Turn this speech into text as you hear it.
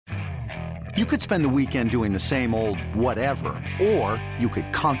You could spend the weekend doing the same old whatever, or you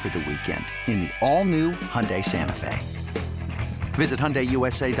could conquer the weekend in the all-new Hyundai Santa Fe. Visit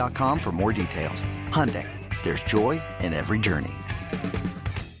HyundaiUSA.com for more details. Hyundai, there's joy in every journey.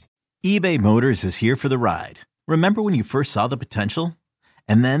 eBay Motors is here for the ride. Remember when you first saw the potential?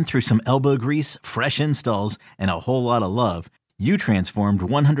 And then through some elbow grease, fresh installs, and a whole lot of love, you transformed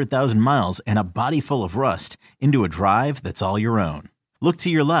 100,000 miles and a body full of rust into a drive that's all your own. Look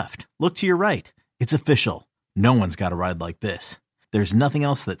to your left. Look to your right. It's official. No one's got a ride like this. There's nothing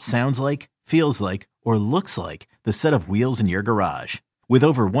else that sounds like, feels like, or looks like the set of wheels in your garage. With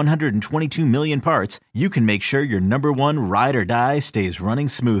over 122 million parts, you can make sure your number one ride or die stays running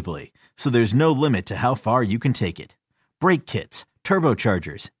smoothly. So there's no limit to how far you can take it. Brake kits,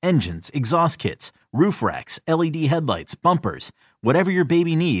 turbochargers, engines, exhaust kits, roof racks, LED headlights, bumpers, whatever your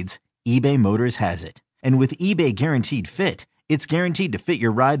baby needs, eBay Motors has it. And with eBay Guaranteed Fit, it's guaranteed to fit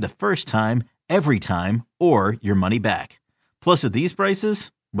your ride the first time, every time, or your money back. Plus, at these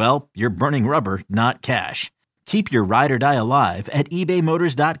prices, well, you're burning rubber, not cash. Keep your ride or die alive at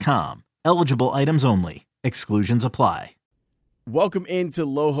ebaymotors.com. Eligible items only. Exclusions apply. Welcome into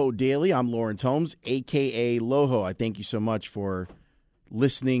Loho Daily. I'm Lawrence Holmes, a.k.a. Loho. I thank you so much for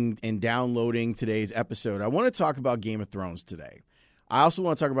listening and downloading today's episode. I want to talk about Game of Thrones today. I also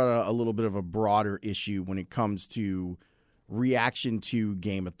want to talk about a little bit of a broader issue when it comes to reaction to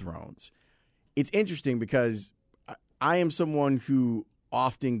Game of Thrones. It's interesting because I am someone who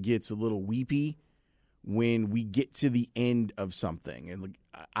often gets a little weepy when we get to the end of something. And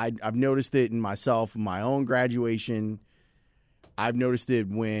I've noticed it in myself, my own graduation. I've noticed it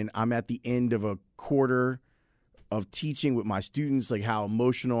when I'm at the end of a quarter of teaching with my students, like how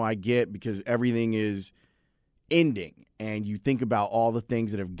emotional I get because everything is ending. And you think about all the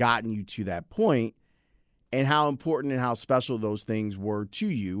things that have gotten you to that point and how important and how special those things were to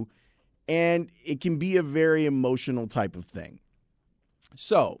you. And it can be a very emotional type of thing.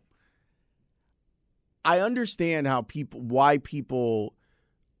 So I understand why people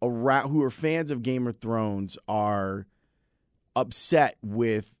around who are fans of Game of Thrones are upset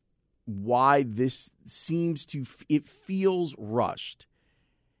with why this it feels rushed.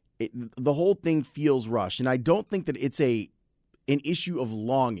 The whole thing feels rushed. And I don't think that it's an issue of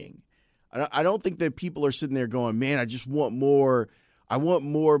longing. I don't think that people are sitting there going, man, I just want more. I want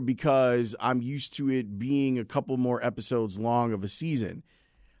more because I'm used to it being a couple more episodes long of a season.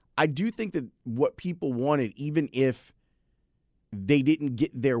 I do think that what people wanted, even if they didn't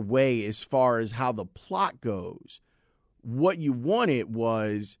get their way as far as how the plot goes, what you wanted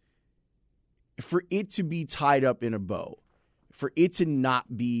was for it to be tied up in a bow, for it to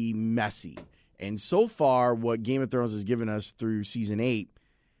not be messy. And so far, what Game of Thrones has given us through season 8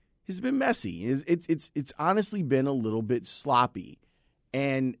 has been messy. It's honestly been a little bit sloppy.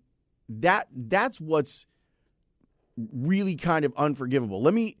 And that's what's really kind of unforgivable.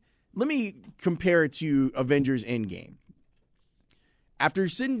 Let me compare it to Avengers Endgame. After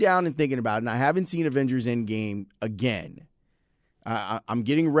sitting down and thinking about it, and I haven't seen Avengers Endgame again. I'm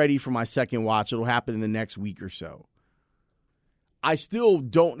getting ready for my second watch. It'll happen in the next week or so. I still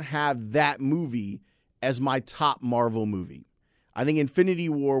don't have that movie as my top Marvel movie. I think Infinity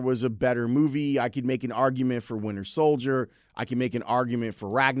War was a better movie. I could make an argument for Winter Soldier. I can make an argument for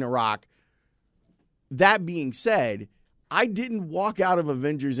Ragnarok. That being said, I didn't walk out of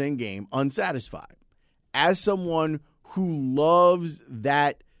Avengers Endgame unsatisfied. As someone who loves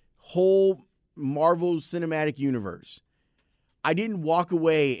that whole Marvel Cinematic Universe, I didn't walk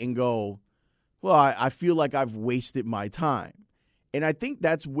away and go, well, I feel like I've wasted my time. And I think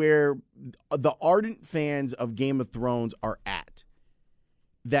that's where the ardent fans of Game of Thrones are at.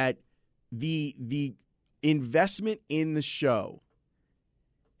 That the investment in the show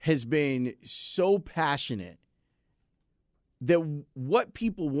has been so passionate that what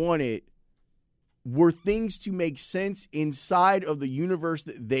people wanted were things to make sense inside of the universe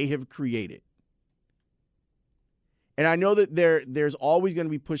that they have created. And I know that there's always going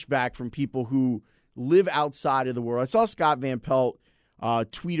to be pushback from people who live outside of the world. I saw Scott Van Pelt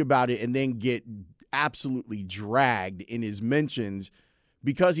tweet about it and then get absolutely dragged in his mentions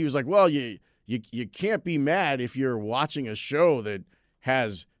because he was like, well, you can't be mad if you're watching a show that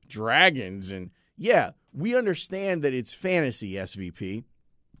has dragons. And yeah, we understand that it's fantasy, SVP.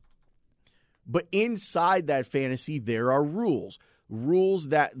 But inside that fantasy, there are rules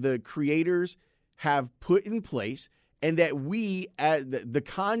that the creators have put in place and that we, as the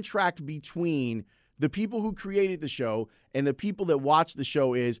contract between the people who created the show and the people that watch the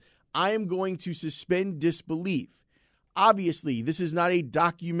show is, I am going to suspend disbelief. Obviously, this is not a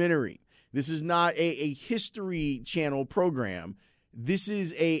documentary. This is not a History Channel program. This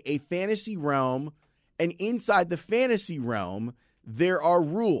is a fantasy realm, and inside the fantasy realm, there are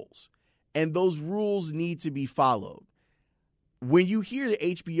rules, and those rules need to be followed. When you hear that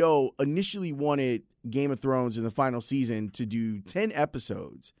HBO initially wanted Game of Thrones in the final season to do 10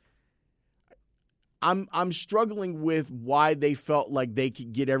 episodes, I'm struggling with why they felt like they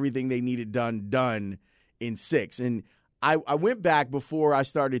could get everything they needed done in 6. And I went back before I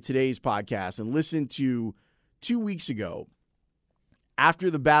started today's podcast and listened to 2 weeks ago,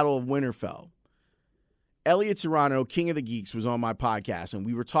 after the Battle of Winterfell. Elliot Serrano, King of the Geeks, was on my podcast, and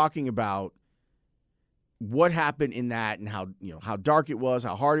we were talking about what happened in that and how dark it was,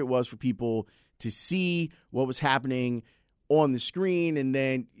 how hard it was for people to see what was happening on the screen. And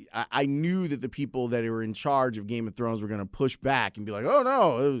then I knew that the people that were in charge of Game of Thrones were going to push back and be like, oh,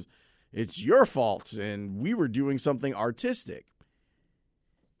 no, it's your fault, and we were doing something artistic.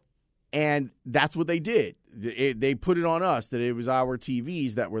 And that's what they did. They put it on us that it was our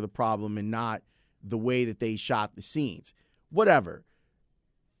TVs that were the problem and not the way that they shot the scenes. Whatever.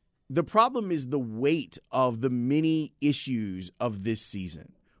 The problem is the weight of the many issues of this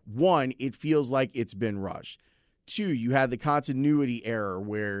season. 1, it feels like it's been rushed. 2, you had the continuity error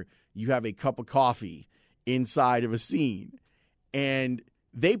where you have a cup of coffee inside of a scene. And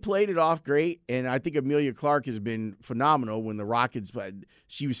they played it off great, and I think Emilia Clarke has been phenomenal when the Rockets,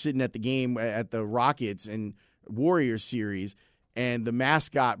 she was sitting at the game at the Rockets and Warriors series, and the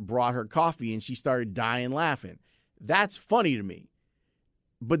mascot brought her coffee, and she started dying laughing. That's funny to me.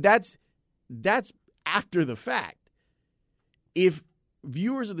 But that's after the fact. If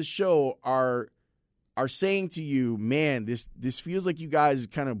viewers of the show are saying to you, man, this feels like you guys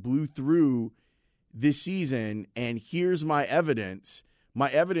kind of blew through this season, and here's my evidence. My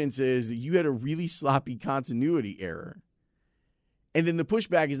evidence is that you had a really sloppy continuity error. And then the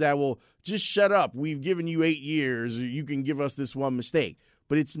pushback is that, well, just shut up. We've given you 8 years. You can give us this one mistake.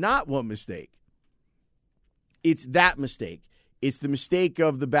 But it's not one mistake. It's that mistake. It's the mistake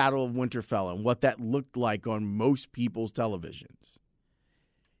of the Battle of Winterfell and what that looked like on most people's televisions.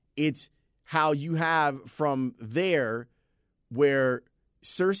 It's how you have from there where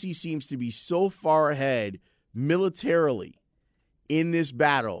Cersei seems to be so far ahead militarily in this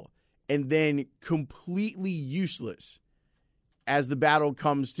battle and then completely useless as the battle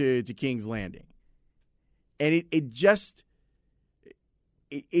comes to King's Landing. And it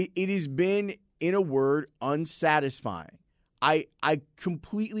has been, in a word, unsatisfying. I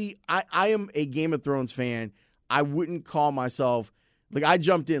am a Game of Thrones fan. I wouldn't call myself, like, I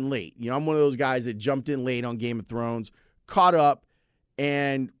jumped in late. I'm one of those guys that jumped in late on Game of Thrones, caught up,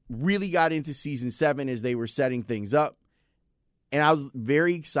 and really got into season 7 as they were setting things up. And I was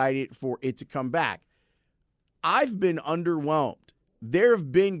very excited for it to come back. I've been underwhelmed. There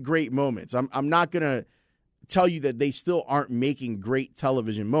have been great moments. I'm not going to tell you that they still aren't making great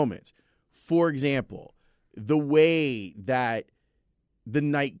television moments. For example, the way that the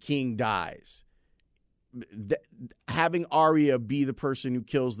Night King dies, having Arya be the person who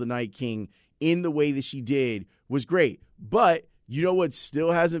kills the Night King in the way that she did was great. But you know what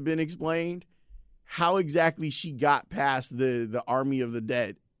still hasn't been explained? How exactly she got past the army of the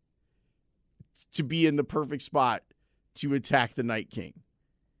dead to be in the perfect spot to attack the Night King.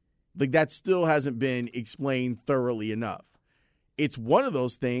 Like, that still hasn't been explained thoroughly enough. It's one of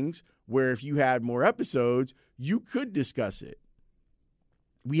those things where if you had more episodes, you could discuss it.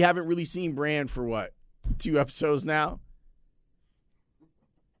 We haven't really seen Bran for 2 episodes now?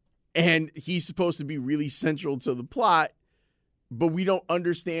 And he's supposed to be really central to the plot, but we don't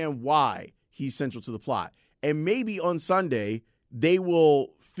understand why he's central to the plot. And maybe on Sunday, they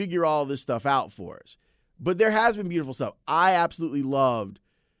will figure all this stuff out for us. But there has been beautiful stuff. I absolutely loved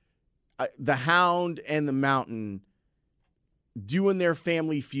the Hound and the Mountain doing their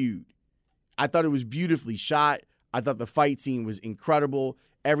family feud. I thought it was beautifully shot. I thought the fight scene was incredible.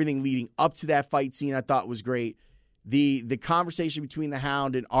 Everything leading up to that fight scene I thought was great. The conversation between the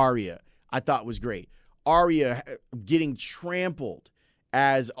Hound and Arya I thought was great. Arya getting trampled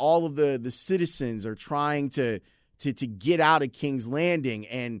as all of the citizens are trying to get out of King's Landing,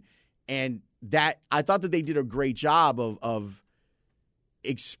 and that I thought that they did a great job of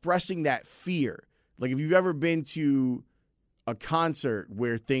expressing that fear. Like, if you've ever been to a concert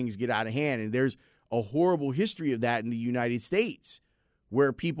where things get out of hand, and there's a horrible history of that in the United States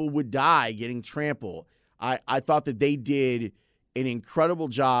where people would die getting trampled. I thought that they did an incredible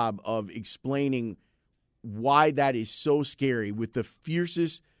job of explaining why that is so scary with the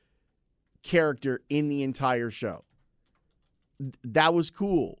fiercest character in the entire show. That was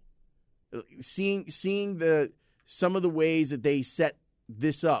cool. Seeing some of the ways that they set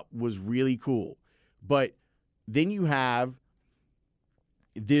this up was really cool. But then you have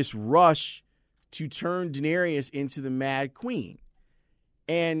this rush to turn Daenerys into the Mad Queen.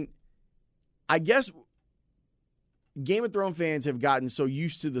 And I guess Game of Thrones fans have gotten so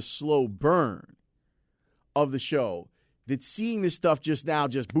used to the slow burn of the show that seeing this stuff just now,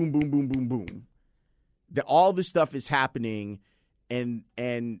 just boom, boom, boom, boom, boom, that all this stuff is happening,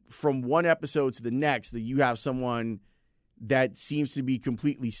 and from one episode to the next, that you have someone that seems to be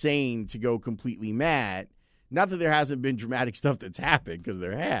completely sane to go completely mad. Not that there hasn't been dramatic stuff that's happened, because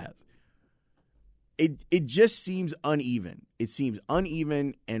there has. It just seems uneven. It seems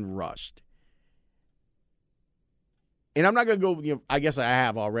uneven and rushed. And I'm not going to go, I guess I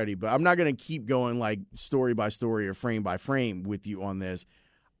have already, but I'm not going to keep going like story by story or frame by frame with you on this.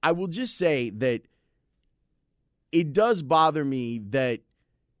 I will just say that it does bother me that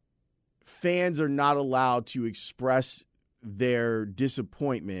fans are not allowed to express their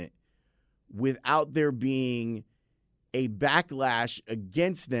disappointment without there being a backlash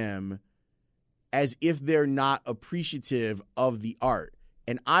against them, as if they're not appreciative of the art.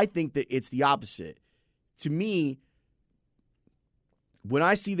 And I think that it's the opposite. To me, when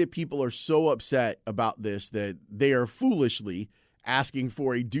I see that people are so upset about this that they are foolishly asking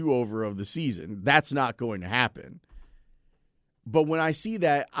for a do-over of the season, that's not going to happen. But when I see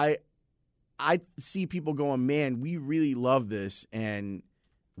that, I see people going, man, we really love this, and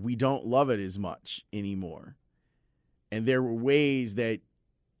we don't love it as much anymore. And there were ways that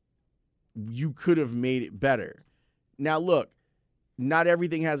you could have made it better. Now, look, not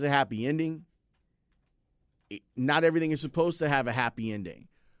everything has a happy ending. Not everything is supposed to have a happy ending.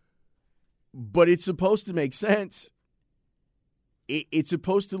 But it's supposed to make sense. It's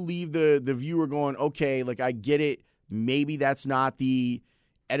supposed to leave the viewer going, okay, like, I get it. Maybe that's not the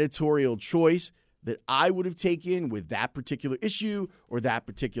editorial choice that I would have taken with that particular issue or that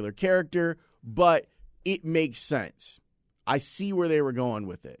particular character, but it makes sense. I see where they were going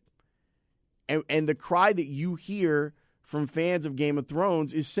with it. And the cry that you hear from fans of Game of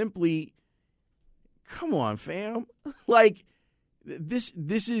Thrones is simply, come on, fam. Like, this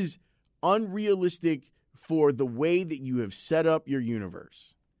is unrealistic for the way that you have set up your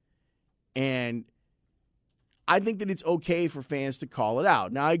universe. And I think that it's okay for fans to call it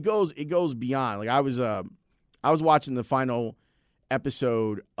out. Now, it goes beyond. Like, I was watching the final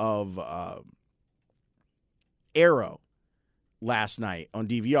episode of Arrow last night on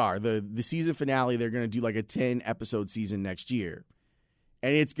DVR. The season finale, they're going to do like a 10-episode season next year.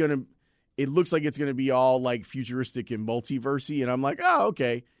 And it looks like it's going to be all like futuristic and multiversy. And I'm like, oh,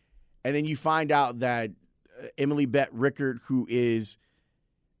 okay. And then you find out that Emily Bett Rickard, who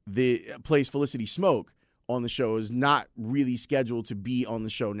plays Felicity Smoke on the show, is not really scheduled to be on the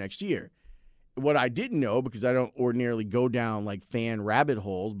show next year. What I didn't know, because I don't ordinarily go down like fan rabbit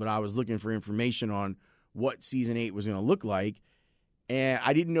holes, but I was looking for information on what season 8 was going to look like. And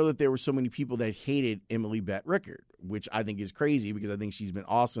I didn't know that there were so many people that hated Emily Bett Rickard, which I think is crazy, because I think she's been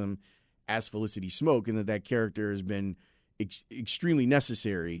awesome as Felicity Smoke, and that character has been extremely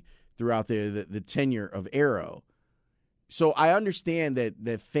necessary throughout the tenure of Arrow. So I understand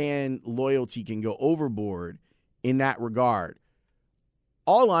that fan loyalty can go overboard in that regard.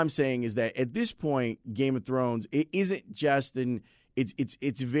 All I'm saying is that at this point, Game of Thrones, it isn't just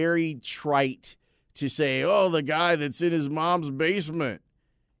it's very trite to say, oh, the guy that's in his mom's basement.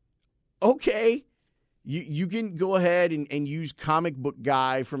 Okay. You can go ahead and use comic book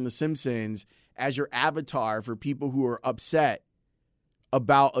guy from The Simpsons as your avatar for people who are upset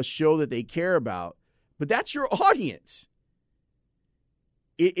about a show that they care about, but that's your audience.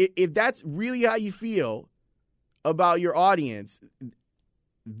 If that's really how you feel about your audience,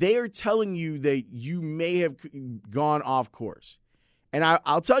 they are telling you that you may have gone off course. And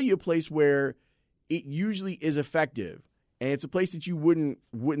I'll tell you a place where it usually is effective, and it's a place that you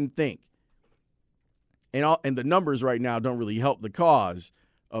wouldn't think. And the numbers right now don't really help the cause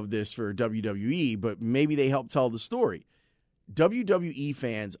of this for WWE, but maybe they help tell the story. WWE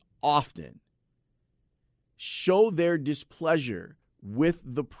fans often show their displeasure with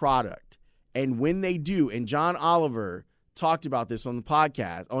the product. And when they do, and John Oliver talked about this on the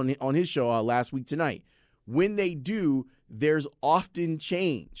podcast, on his show last week tonight, when they do, there's often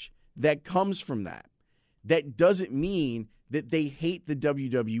change that comes from that. That doesn't mean that they hate the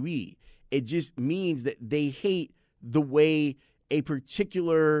WWE. It just means that they hate the way a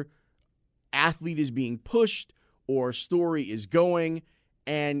particular athlete is being pushed or story is going.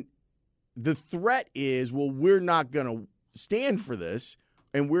 And the threat is, well, we're not going to stand for this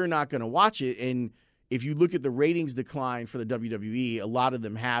and we're not going to watch it. And if you look at the ratings decline for the WWE, a lot of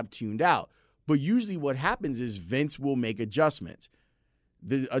them have tuned out. But usually what happens is Vince will make adjustments.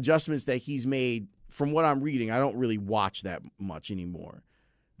 The adjustments that he's made, from what I'm reading, I don't really watch that much anymore.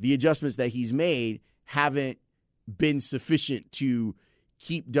 the adjustments that he's made haven't been sufficient to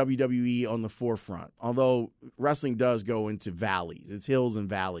keep WWE on the forefront. Although wrestling does go into valleys. It's hills and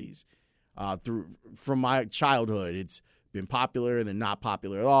valleys. From my childhood, it's been popular and then not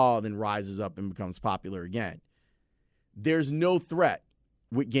popular at all, then rises up and becomes popular again. There's no threat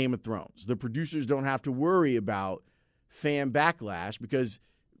with Game of Thrones. The producers don't have to worry about fan backlash because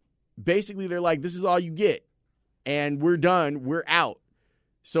basically they're like, this is all you get. And we're done. We're out.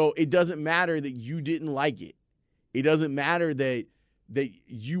 So it doesn't matter that you didn't like it. It doesn't matter that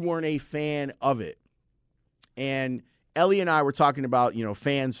you weren't a fan of it. And Ellie and I were talking about,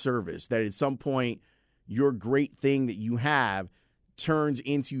 fan service, that at some point your great thing that you have turns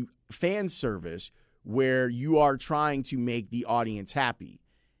into fan service where you are trying to make the audience happy.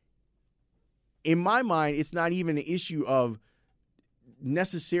 In my mind, it's not even an issue of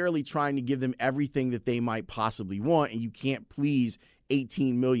necessarily trying to give them everything that they might possibly want, and you can't please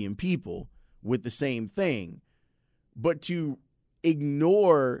 18 million people with the same thing. But to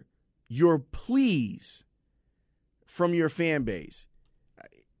ignore your pleas from your fan base,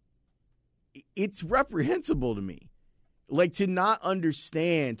 it's reprehensible to me. Like, to not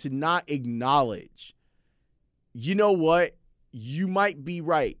understand, to not acknowledge, you know what? You might be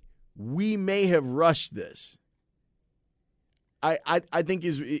right. We may have rushed this. I think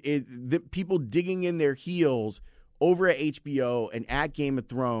is the people digging in their heels over at HBO and at Game of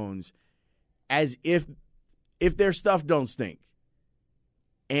Thrones as if their stuff don't stink.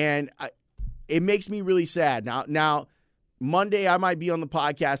 And it makes me really sad. Now, Monday I might be on the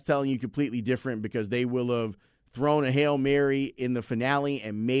podcast telling you completely different because they will have thrown a Hail Mary in the finale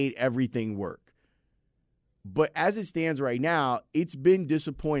and made everything work. But as it stands right now, it's been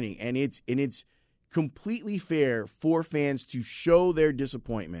disappointing, and it's completely fair for fans to show their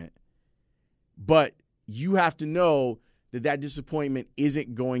disappointment, but you have to know that disappointment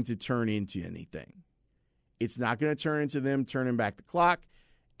isn't going to turn into anything. It's not going to turn into them turning back the clock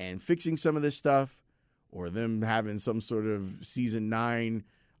and fixing some of this stuff, or them having some sort of season 9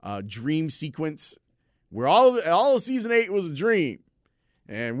 dream sequence where all of season 8 was a dream,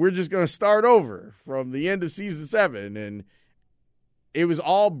 and we're just going to start over from the end of season 7, and it was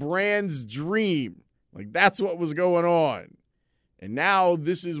all Brand's dream. Like, that's what was going on. And now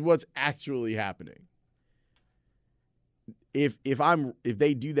this is what's actually happening. If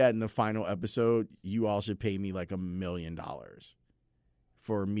they do that in the final episode, you all should pay me like $1 million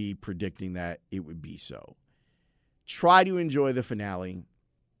for me predicting that it would be so. Try to enjoy the finale.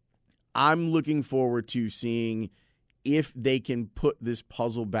 I'm looking forward to seeing if they can put this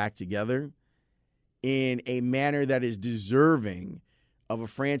puzzle back together in a manner that is deserving of a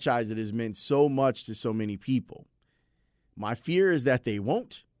franchise that has meant so much to so many people. My fear is that they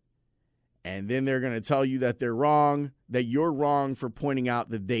won't, and then they're going to tell you that they're wrong, that you're wrong for pointing out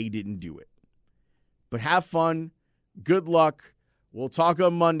that they didn't do it. But have fun. Good luck. We'll talk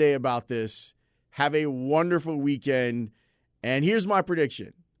on Monday about this. Have a wonderful weekend. And here's my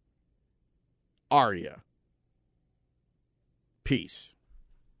prediction. Arya. Peace.